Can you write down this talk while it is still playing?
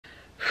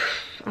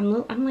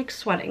I'm like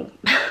sweating.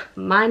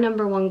 My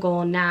number one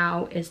goal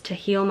now is to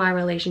heal my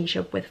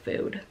relationship with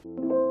food.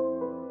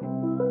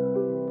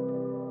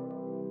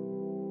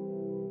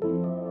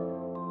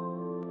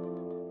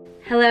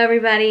 Hello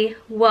everybody,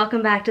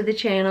 welcome back to the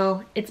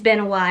channel. It's been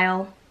a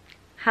while.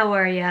 How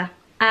are ya?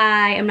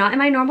 I am not in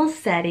my normal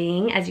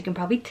setting, as you can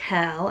probably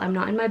tell. I'm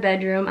not in my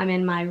bedroom. I'm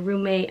in my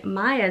roommate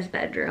Maya's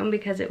bedroom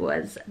because it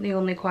was the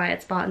only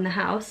quiet spot in the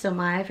house. So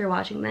Maya, if you're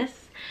watching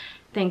this,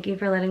 thank you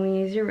for letting me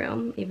use your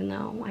room, even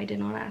though I did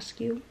not ask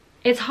you.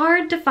 It's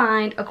hard to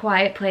find a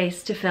quiet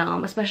place to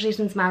film, especially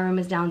since my room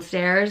is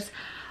downstairs,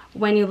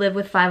 when you live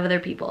with 5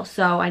 other people.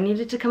 So I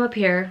needed to come up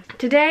here.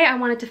 Today I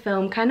wanted to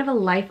film kind of a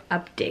life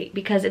update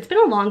because it's been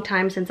a long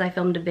time since I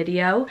filmed a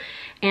video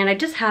and I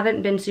just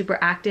haven't been super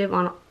active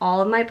on all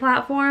of my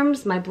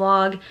platforms, my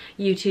blog,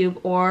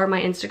 YouTube, or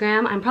my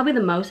Instagram. I'm probably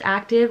the most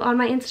active on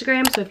my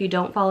Instagram, so if you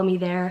don't follow me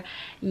there,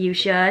 you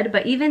should.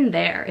 But even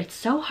there, it's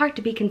so hard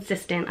to be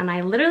consistent, and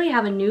I literally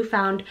have a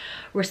newfound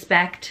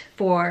respect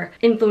for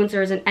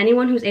influencers and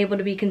anyone who's able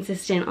to be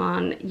consistent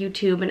on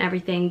YouTube and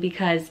everything,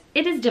 because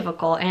it is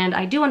difficult, and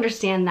I do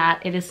understand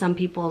that it is some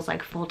people's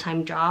like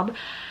full-time job.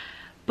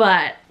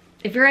 But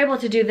if you're able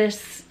to do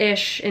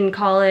this-ish in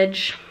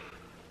college,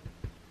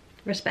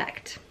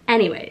 respect.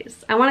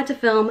 Anyways, I wanted to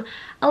film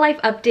a life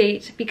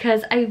update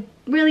because I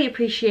really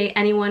appreciate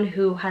anyone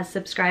who has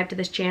subscribed to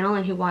this channel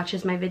and who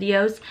watches my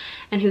videos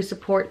and who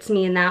supports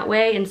me in that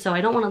way. And so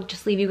I don't want to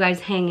just leave you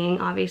guys hanging,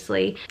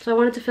 obviously. So I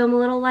wanted to film a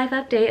little life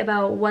update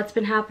about what's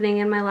been happening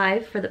in my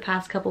life for the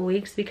past couple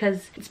weeks,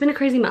 because it's been a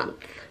crazy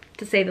month,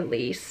 to say the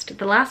least.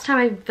 The last time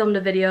I filmed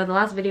a video, the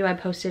last video I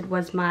posted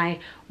was my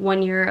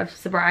 1 year of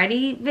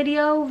sobriety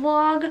video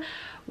vlog,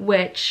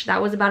 which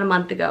that was about a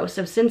month ago.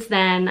 So since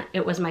then,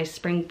 it was my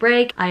spring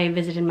break. I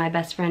visited my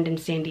best friend in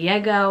San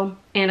Diego,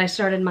 and I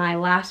started my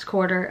last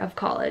quarter of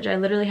college. I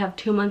literally have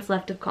 2 months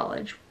left of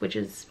college, which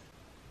is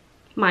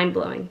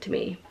mind-blowing to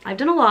me. I've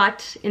done a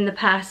lot in the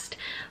past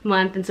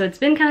month, and so it's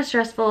been kind of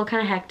stressful,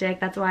 kind of hectic.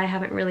 That's why I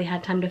haven't really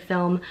had time to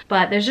film.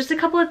 But there's just a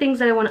couple of things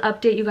that I want to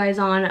update you guys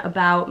on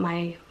about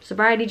my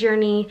sobriety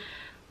journey,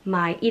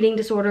 my eating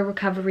disorder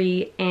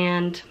recovery,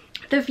 and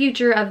the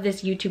future of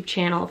this YouTube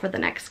channel for the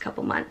next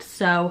couple months.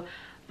 So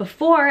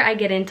before I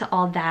get into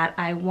all that,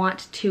 I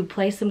want to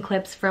play some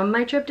clips from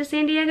my trip to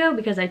San Diego,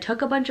 because I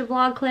took a bunch of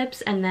vlog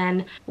clips, and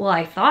then, well,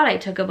 I thought I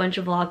took a bunch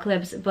of vlog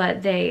clips,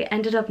 but they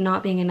ended up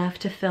not being enough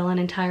to fill an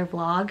entire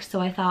vlog.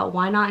 So I thought,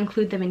 why not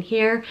include them in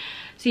here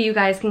so you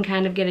guys can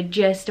kind of get a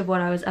gist of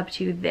what I was up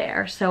to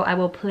there. So I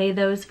will play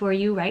those for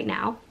you right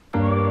now.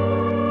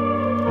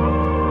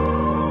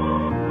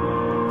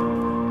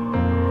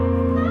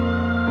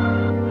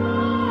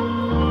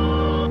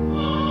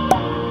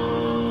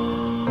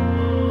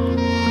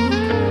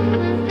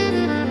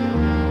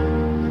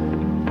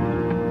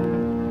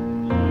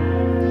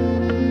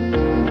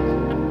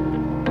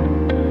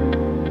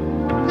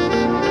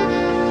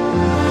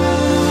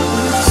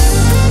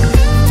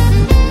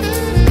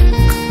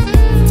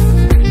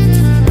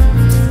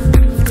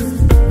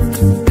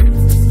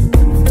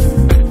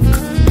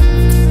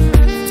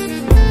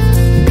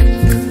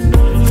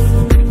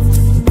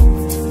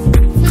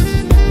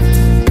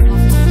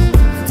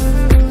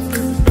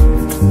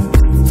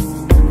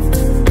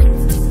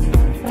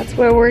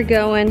 Where we're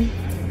going.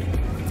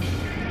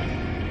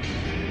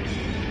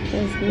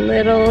 Those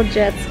little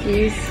jet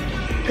skis.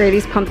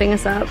 Grady's pumping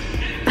us up.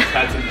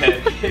 Had some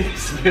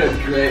pancakes. Feels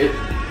great.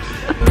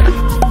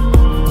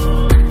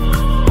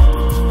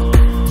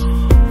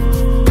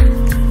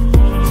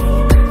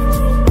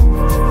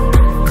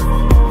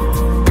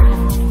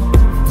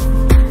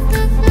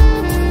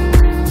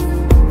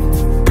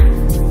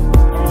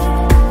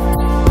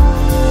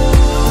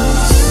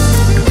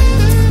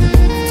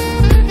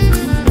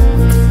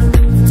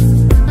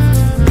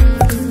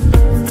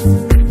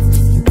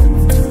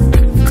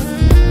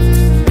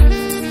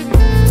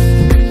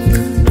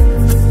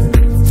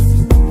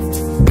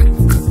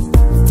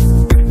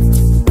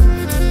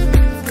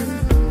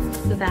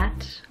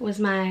 Was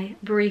my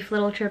brief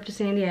little trip to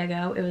San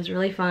Diego. It was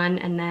really fun,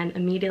 and then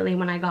immediately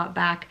when I got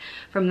back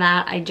from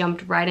that, I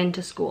jumped right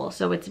into school.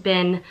 So it's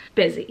been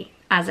busy,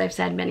 as I've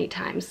said many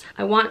times.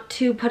 I want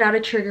to put out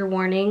a trigger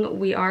warning.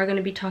 We are going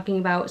to be talking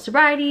about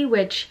sobriety,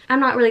 which I'm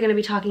not really going to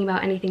be talking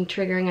about anything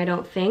triggering, I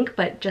don't think,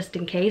 but just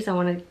in case, I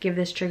want to give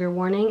this trigger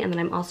warning. And then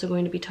I'm also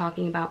going to be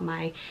talking about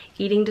my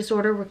eating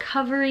disorder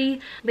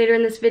recovery later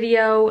in this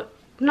video.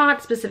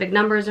 Not specific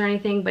numbers or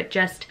anything, but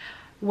just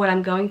what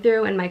I'm going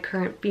through and my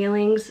current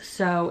feelings.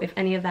 So if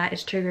any of that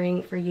is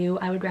triggering for you,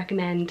 I would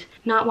recommend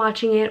not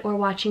watching it or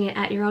watching it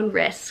at your own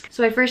risk.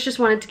 So I first just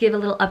wanted to give a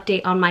little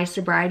update on my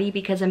sobriety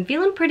because I'm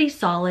feeling pretty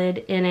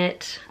solid in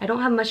it. I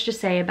don't have much to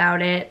say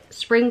about it.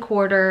 Spring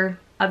quarter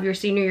of your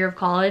senior year of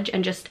college,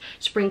 and just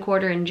spring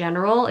quarter in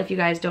general. If you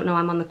guys don't know,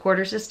 I'm on the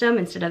quarter system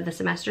instead of the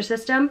semester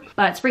system.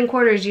 But spring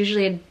quarter is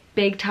usually a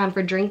big time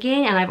for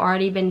drinking, and I've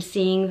already been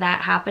seeing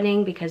that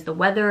happening because the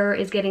weather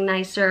is getting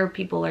nicer,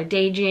 people are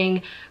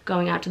daging,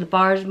 going out to the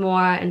bars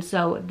more, and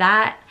so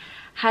that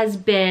has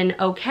been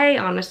okay,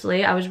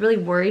 honestly. I was really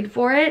worried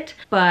for it,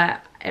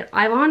 but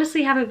I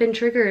honestly haven't been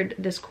triggered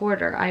this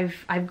quarter.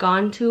 I've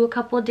gone to a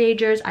couple of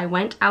dangers. I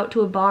went out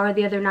to a bar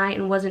the other night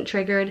and wasn't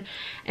triggered.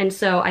 And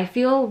so I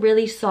feel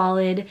really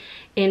solid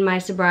in my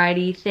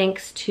sobriety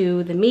thanks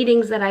to the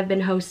meetings that I've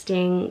been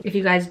hosting. If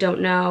you guys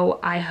don't know,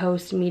 I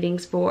host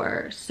meetings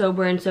for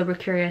sober and sober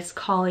curious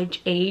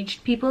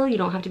college-aged people. You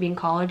don't have to be in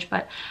college,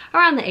 but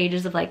around the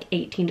ages of like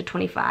 18 to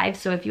 25.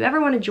 So if you ever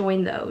want to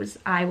join those,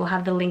 I will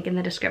have the link in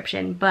the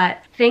description. But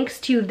thanks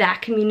to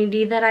that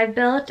community that I've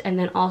built, and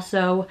then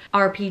also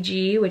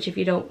RPG, which if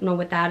you don't know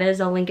what that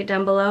is, I'll link it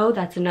down below.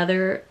 That's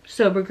another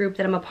sober group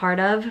that I'm a part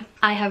of.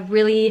 I have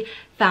really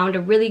found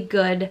a really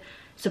good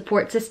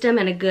support system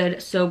and a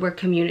good sober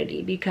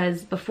community,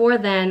 because before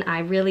then I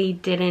really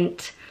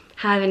didn't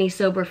have any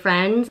sober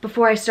friends.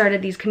 Before I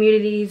started these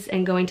communities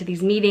and going to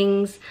these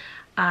meetings,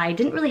 I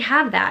didn't really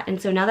have that.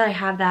 And so now that I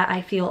have that,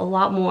 I feel a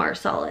lot more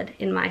solid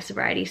in my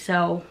sobriety.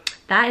 So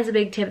that is a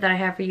big tip that I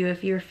have for you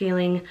if you're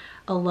feeling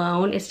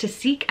alone, is to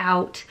seek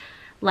out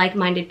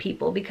like-minded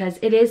people, because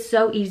it is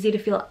so easy to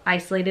feel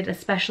isolated,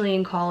 especially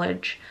in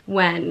college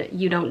when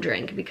you don't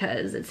drink,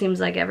 because it seems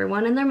like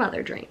everyone and their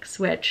mother drinks,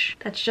 which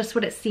that's just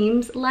what it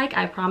seems like.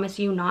 I promise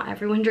you, not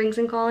everyone drinks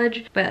in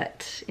college,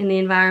 but in the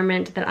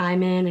environment that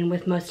I'm in and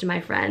with most of my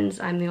friends,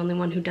 I'm the only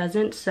one who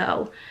doesn't.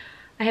 So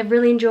I have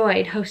really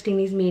enjoyed hosting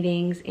these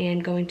meetings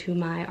and going to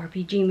my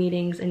RPG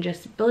meetings and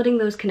just building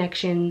those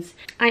connections.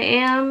 I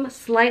am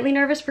slightly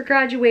nervous for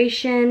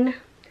graduation,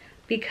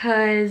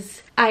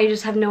 because I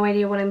just have no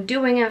idea what I'm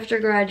doing after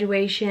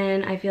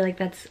graduation. I feel like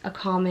that's a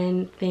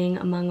common thing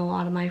among a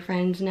lot of my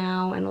friends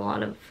now, and a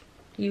lot of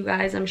you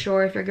guys, I'm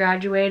sure, if you're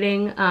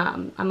graduating.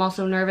 I'm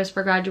also nervous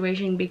for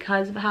graduation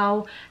because of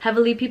how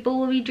heavily people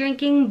will be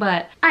drinking,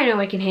 but I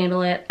know I can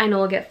handle it. I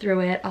know I'll get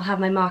through it. I'll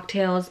have my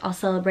mocktails. I'll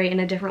celebrate in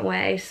a different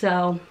way,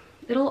 so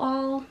it'll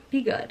all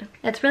be good.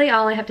 That's really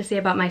all I have to say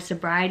about my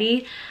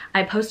sobriety.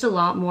 I post a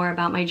lot more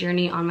about my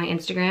journey on my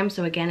Instagram,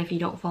 so again, if you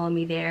don't follow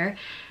me there,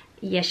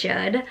 you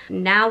should.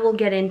 Now we'll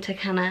get into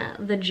kind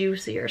of the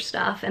juicier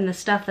stuff and the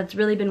stuff that's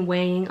really been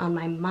weighing on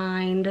my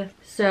mind.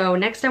 So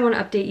next I want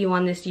to update you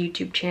on this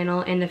YouTube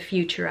channel and the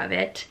future of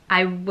it.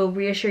 I will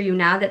reassure you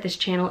now that this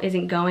channel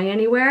isn't going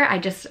anywhere. I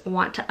just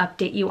want to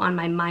update you on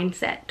my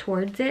mindset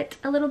towards it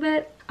a little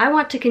bit. I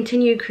want to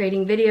continue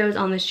creating videos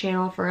on this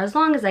channel for as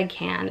long as I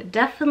can.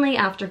 Definitely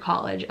after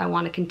college, I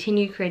want to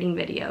continue creating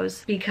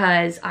videos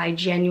because I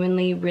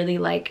genuinely really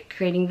like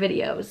creating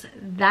videos.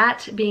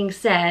 That being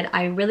said,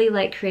 I really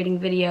like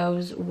creating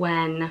videos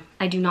when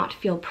I do not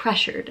feel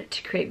pressured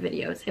to create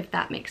videos, if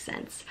that makes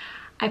sense.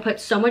 I put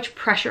so much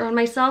pressure on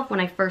myself when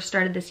I first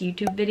started this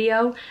YouTube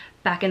video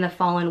back in the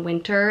fall and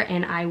winter,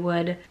 and I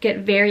would get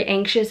very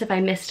anxious if I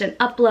missed an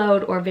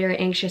upload, or very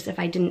anxious if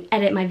I didn't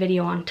edit my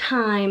video on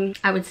time.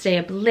 I would stay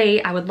up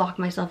late, I would lock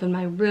myself in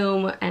my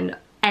room and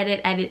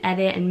edit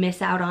and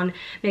miss out on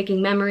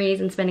making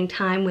memories and spending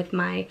time with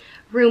my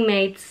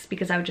roommates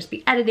because I would just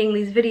be editing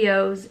these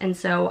videos. And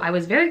so I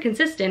was very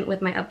consistent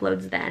with my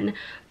uploads then,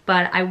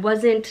 but I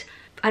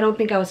don't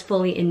think I was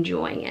fully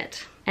enjoying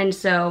it. And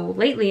so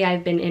lately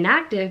I've been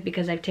inactive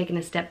because I've taken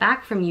a step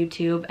back from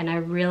YouTube, and I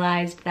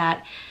realized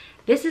that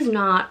this is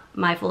not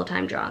my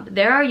full-time job.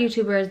 There are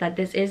YouTubers that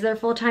this is their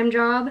full-time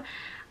job.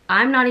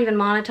 I'm not even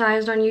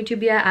monetized on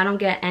YouTube yet. I don't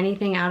get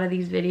anything out of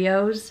these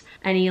videos,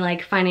 any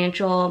like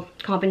financial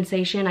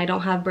compensation. I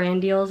don't have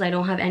brand deals. I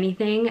don't have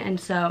anything. And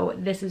so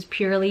this is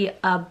purely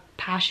a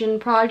passion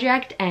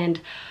project, and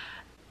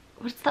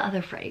what's the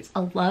other phrase?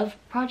 A love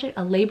project?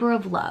 A labor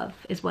of love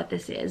is what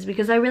this is,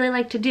 because I really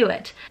like to do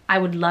it. I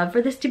would love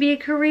for this to be a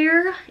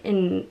career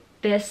in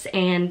this,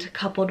 and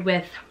coupled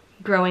with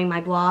growing my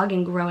blog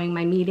and growing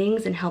my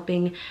meetings and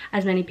helping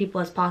as many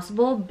people as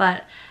possible.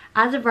 But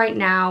as of right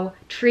now,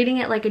 treating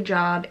it like a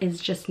job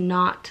is just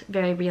not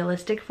very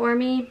realistic for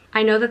me.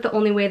 I know that the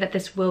only way that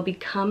this will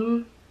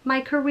become my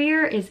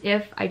career is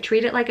if I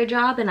treat it like a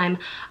job and I'm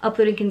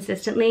uploading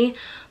consistently,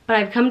 but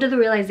I've come to the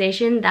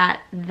realization that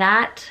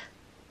that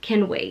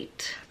can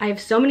wait. I have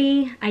so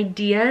many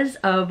ideas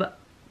of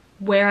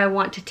where I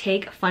want to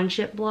take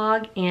Funship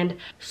blog, and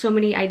so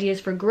many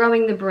ideas for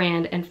growing the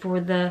brand and for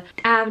the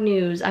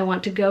avenues I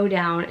want to go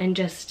down, and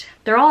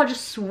they're all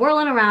just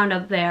swirling around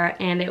up there,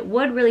 and it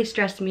would really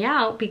stress me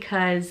out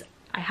because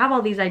I have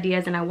all these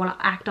ideas and I want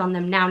to act on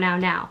them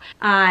now.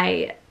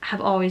 I have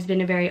always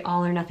been a very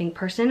all or nothing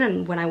person,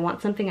 and when I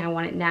want something, I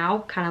want it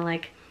now, kind of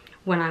like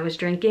when I was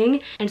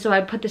drinking. And so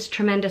I put this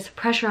tremendous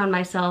pressure on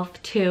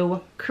myself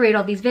to create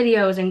all these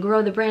videos and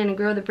grow the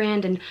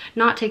brand and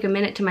not take a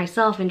minute to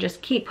myself and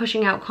just keep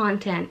pushing out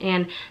content.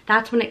 And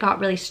that's when it got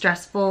really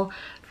stressful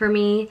for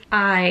me.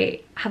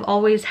 I have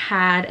always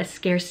had a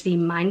scarcity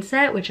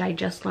mindset, which I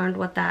just learned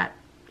what that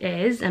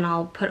is, and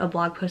I'll put a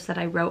blog post that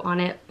I wrote on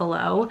it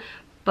below.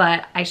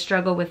 But I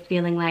struggle with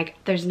feeling like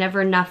there's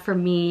never enough for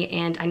me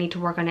and I need to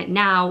work on it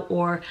now,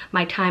 or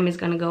my time is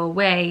gonna go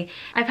away.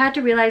 I've had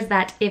to realize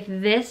that if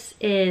this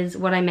is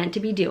what I'm meant to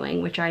be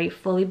doing, which I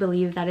fully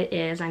believe that it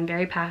is, I'm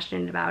very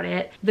passionate about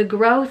it, the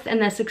growth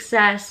and the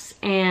success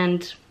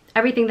and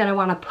everything that I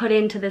wanna put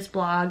into this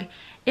blog,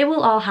 it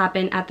will all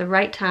happen at the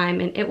right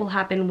time, and it will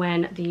happen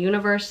when the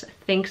universe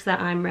thinks that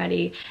I'm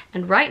ready.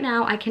 And right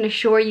now, I can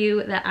assure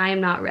you that I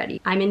am not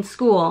ready. I'm in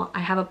school. I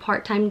have a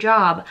part-time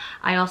job.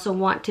 I also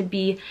want to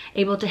be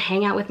able to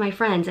hang out with my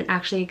friends and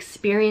actually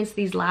experience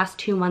these last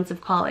 2 months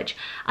of college.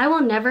 I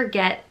will never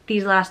get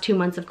these last 2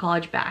 months of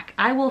college back.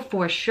 I will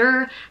for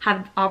sure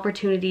have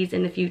opportunities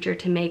in the future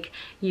to make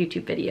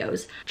YouTube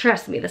videos.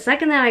 Trust me, the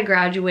second that I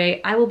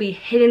graduate, I will be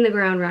hitting the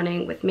ground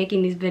running with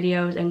making these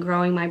videos and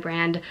growing my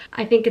brand.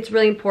 I think it's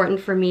really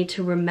important for me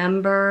to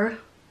remember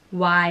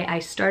why I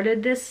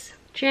started this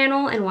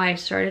channel and why I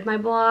started my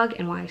blog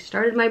and why I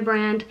started my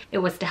brand. It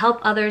was to help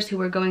others who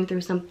were going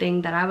through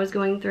something that I was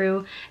going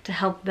through, to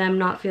help them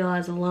not feel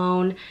as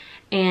alone,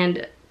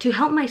 and to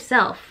help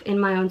myself in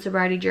my own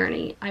sobriety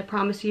journey. I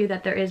promise you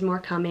that there is more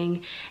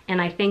coming,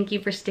 and I thank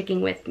you for sticking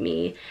with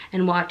me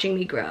and watching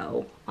me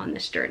grow on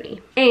this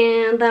journey.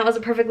 And that was a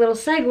perfect little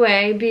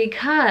segue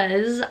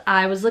because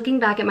I was looking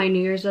back at my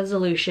New Year's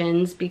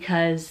resolutions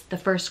because the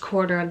first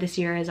quarter of this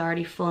year has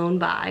already flown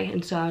by,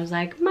 and so I was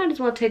like, might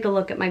as well take a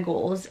look at my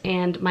goals.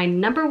 And my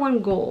number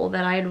one goal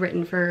that I had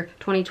written for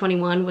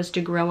 2021 was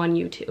to grow on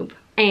YouTube.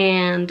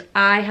 And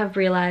I have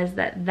realized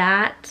that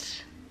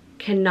that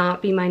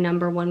cannot be my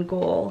number one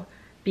goal,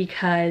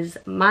 because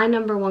my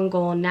number one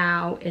goal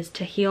now is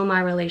to heal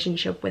my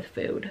relationship with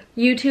food.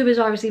 YouTube is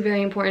obviously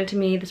very important to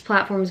me, this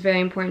platform is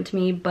very important to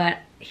me, but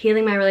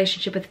healing my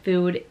relationship with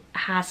food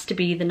has to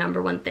be the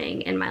number one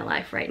thing in my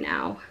life right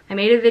now. I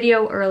made a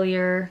video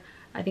earlier,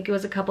 I think it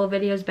was a couple of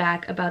videos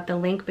back, about the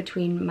link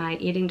between my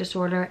eating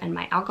disorder and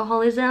my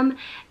alcoholism.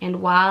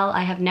 And while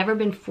I have never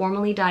been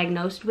formally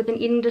diagnosed with an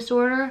eating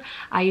disorder,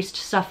 I used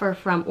to suffer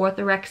from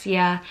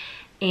orthorexia.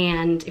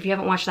 And if you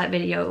haven't watched that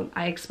video,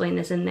 I explain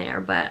this in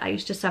there, but I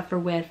used to suffer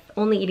with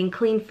only eating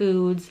clean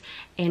foods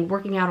and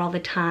working out all the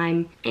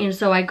time. And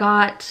so I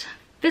got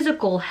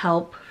physical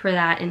help for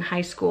that in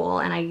high school,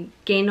 and I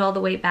gained all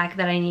the weight back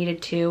that I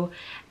needed to.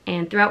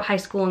 And throughout high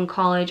school and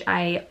college,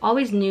 I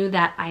always knew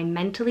that I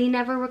mentally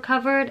never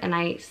recovered, and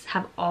I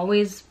have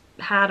always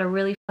had a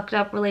really fucked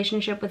up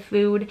relationship with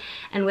food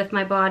and with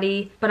my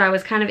body, but I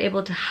was kind of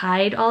able to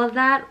hide all of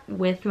that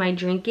with my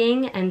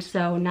drinking. And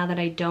so now that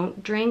I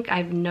don't drink,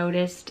 I've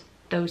noticed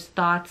those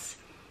thoughts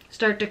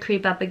start to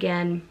creep up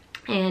again.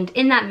 And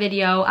in that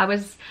video, I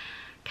was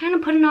kind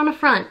of putting on a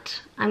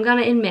front. I'm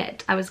gonna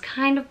admit, I was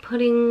kind of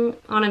putting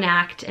on an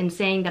act and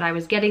saying that I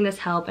was getting this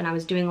help and I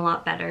was doing a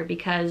lot better,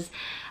 because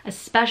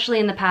especially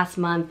in the past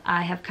month,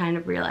 I have kind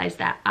of realized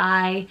that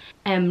I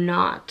am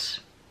not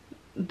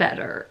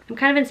better. I'm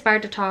kind of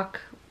inspired to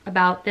talk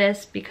about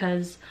this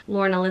because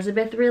Lauren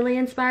Elizabeth really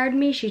inspired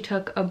me. She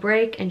took a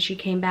break and she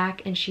came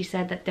back and she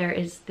said that there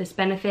is this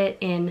benefit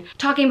in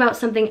talking about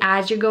something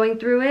as you're going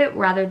through it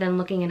rather than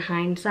looking in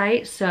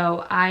hindsight.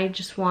 So I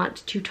just want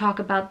to talk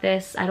about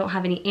this. I don't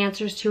have any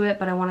answers to it,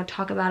 but I want to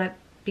talk about it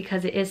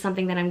because it is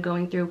something that I'm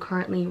going through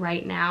currently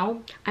right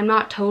now. I'm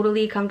not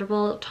totally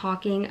comfortable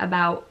talking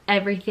about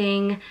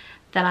everything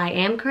that I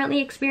am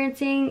currently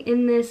experiencing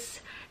in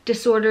this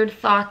disordered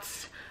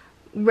thoughts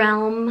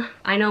realm.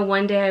 I know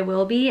one day I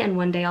will be, and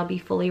one day I'll be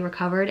fully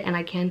recovered and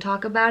I can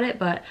talk about it,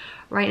 but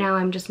right now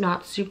I'm just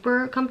not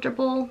super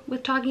comfortable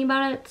with talking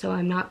about it, so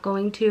I'm not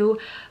going to.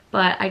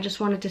 But I just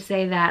wanted to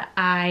say that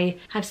I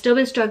have still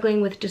been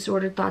struggling with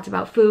disordered thoughts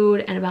about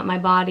food and about my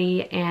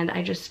body, and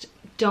I just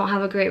don't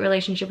have a great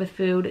relationship with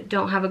food,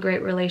 don't have a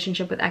great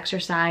relationship with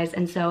exercise,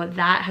 and so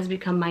that has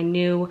become my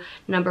new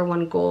number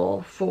one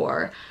goal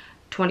for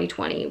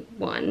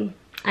 2021.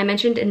 I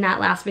mentioned in that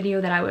last video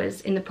that I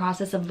was in the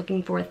process of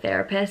looking for a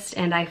therapist,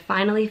 and I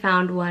finally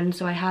found one.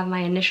 So I have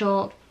my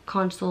initial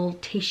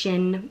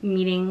consultation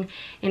meeting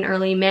in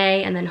early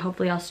May, and then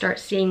hopefully I'll start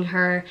seeing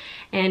her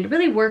and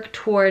really work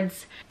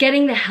towards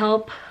getting the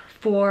help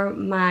for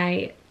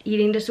my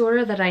eating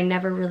disorder that I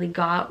never really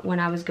got when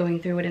I was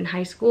going through it in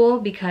high school,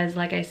 because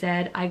like I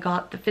said, I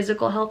got the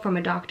physical help from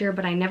a doctor,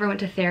 but I never went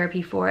to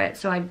therapy for it.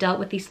 So I've dealt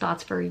with these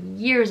thoughts for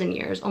years and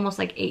years, almost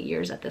like 8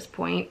 years at this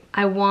point.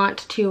 I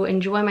want to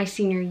enjoy my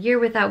senior year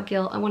without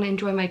guilt. I want to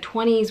enjoy my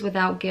 20s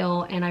without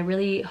guilt, and I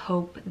really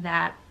hope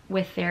that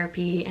with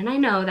therapy, and I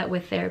know that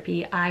with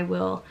therapy, I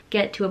will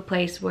get to a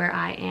place where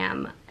I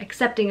am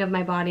accepting of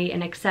my body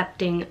and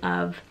accepting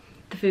of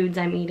the foods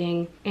I'm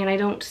eating, and I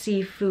don't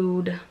see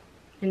food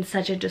in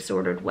such a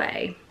disordered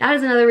way. That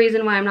is another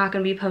reason why I'm not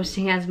going to be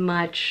posting as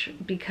much,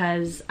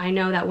 because I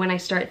know that when I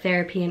start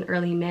therapy in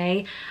early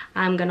May,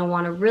 I'm going to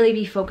want to really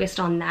be focused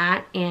on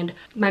that, and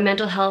my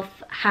mental health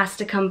has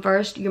to come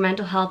first. Your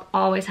mental health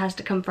always has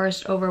to come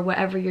first over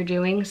whatever you're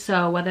doing.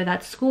 So whether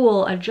that's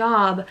school, a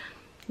job,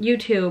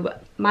 YouTube,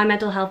 my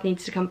mental health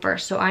needs to come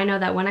first. So I know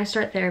that when I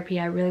start therapy,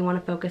 I really want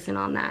to focus in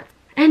on that.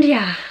 And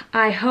yeah,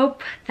 I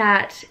hope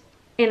that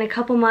in a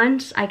couple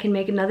months I can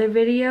make another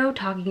video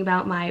talking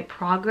about my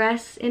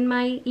progress in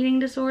my eating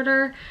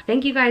disorder.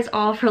 Thank you guys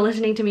all for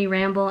listening to me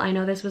ramble. I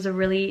know this was a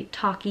really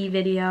talky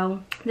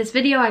video. This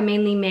video I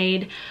mainly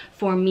made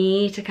for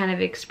me to kind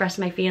of express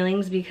my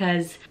feelings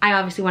because I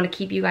obviously want to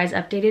keep you guys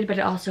updated, but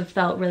it also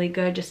felt really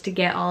good just to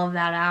get all of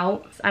that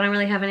out. I don't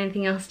really have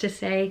anything else to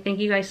say. Thank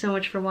you guys so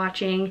much for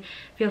watching.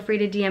 Feel free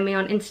to DM me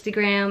on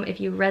Instagram if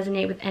you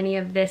resonate with any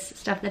of this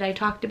stuff that I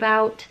talked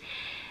about.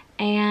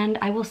 And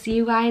I will see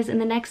you guys in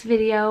the next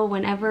video,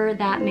 whenever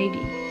that may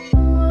be.